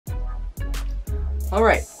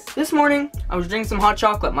Alright, this morning I was drinking some hot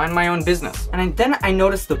chocolate, mind my own business. And then I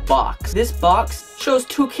noticed the box. This box shows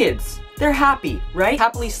two kids. They're happy, right?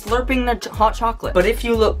 Happily slurping their hot chocolate. But if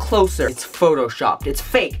you look closer, it's photoshopped. It's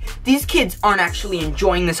fake. These kids aren't actually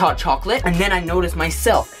enjoying this hot chocolate. And then I noticed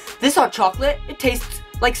myself. This hot chocolate, it tastes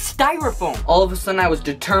like styrofoam. All of a sudden I was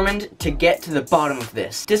determined to get to the bottom of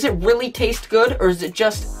this. Does it really taste good, or is it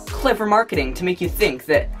just clever marketing to make you think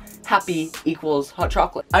that happy equals hot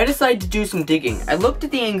chocolate? I decided to do some digging. I looked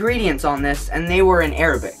at the ingredients on this and they were in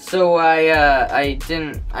Arabic. So I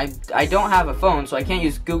don't have a phone, so I can't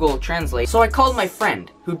use Google Translate. So I called my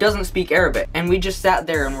friend who doesn't speak Arabic, and we just sat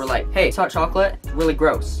there and were like, hey, it's hot chocolate, really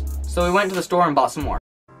gross. So we went to the store and bought some more.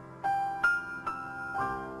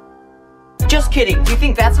 Just kidding. Do you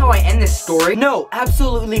think that's how I end this story? No,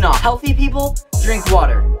 absolutely not. Healthy people, drink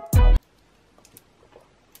water.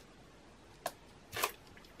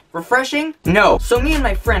 Refreshing? No. So me and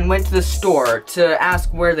my friend went to the store to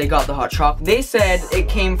ask where they got the hot chocolate. They said it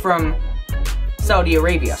came from Saudi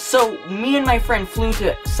Arabia. So me and my friend flew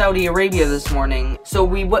to Saudi Arabia this morning. So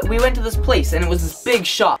we went to this place, and it was this big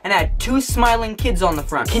shop, and it had two smiling kids on the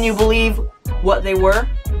front. Can you believe what they were?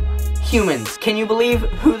 Humans. Can you believe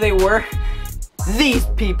who they were? These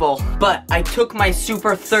people. But I took my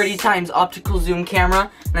super 30 times optical zoom camera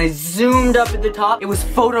and I zoomed up at the top. It was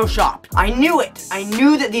photoshopped. I knew it. I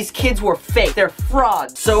knew that these kids were fake. They're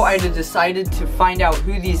frauds. So I decided to find out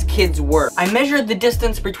who these kids were. I measured the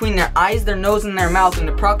distance between their eyes, their nose, and their mouth, and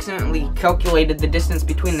approximately calculated the distance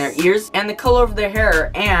between their ears and the color of their hair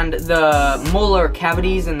and the molar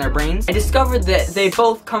cavities in their brains. I discovered that they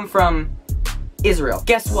both come from Israel.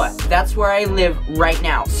 Guess what? That's where I live right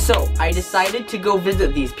now. So I decided to go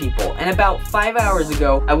visit these people, and about 5 hours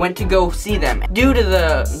ago I went to go see them. Due to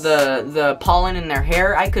the pollen in their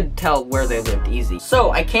hair, I could tell where they lived easy. So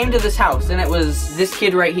I came to this house, and it was this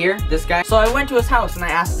kid right here, this guy. So I went to his house and I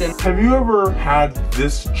asked him, have you ever had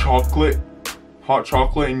this hot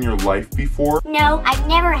chocolate in your life before? No, I've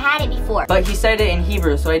never had it before. But he said it in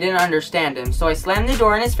Hebrew, so I didn't understand him. So I slammed the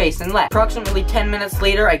door in his face and left. Approximately 10 minutes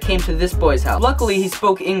later, I came to this boy's house. Luckily, he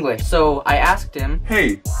spoke English, so I asked him,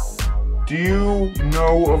 hey, do you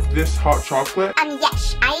know of this hot chocolate?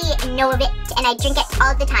 Yes, I know of it, and I drink it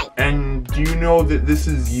all the time. And do you know that this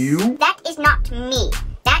is you? That is not me.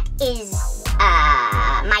 That is,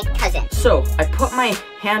 my cousin. So, I put my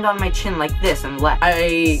hand on my chin like this and left.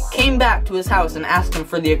 I came back to his house and asked him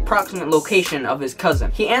for the approximate location of his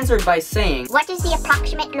cousin. He answered by saying, what is the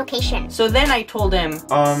approximate location? So then I told him,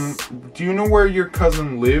 do you know where your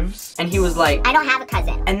cousin lives? And he was like, I don't have a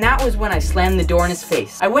cousin. And that was when I slammed the door in his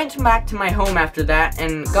face. I went back to my home after that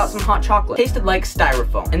and got some hot chocolate. Tasted like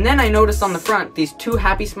styrofoam. And then I noticed on the front these two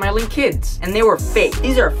happy smiling kids. And they were fake.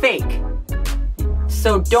 These are fake.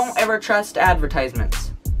 So don't ever trust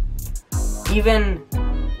advertisements. Even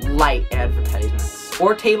light advertisements.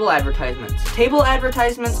 Or table advertisements. Table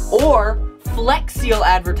advertisements or Flex Seal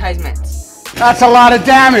advertisements. That's a lot of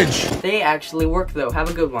damage. They actually work though. Have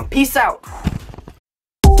a good one. Peace out.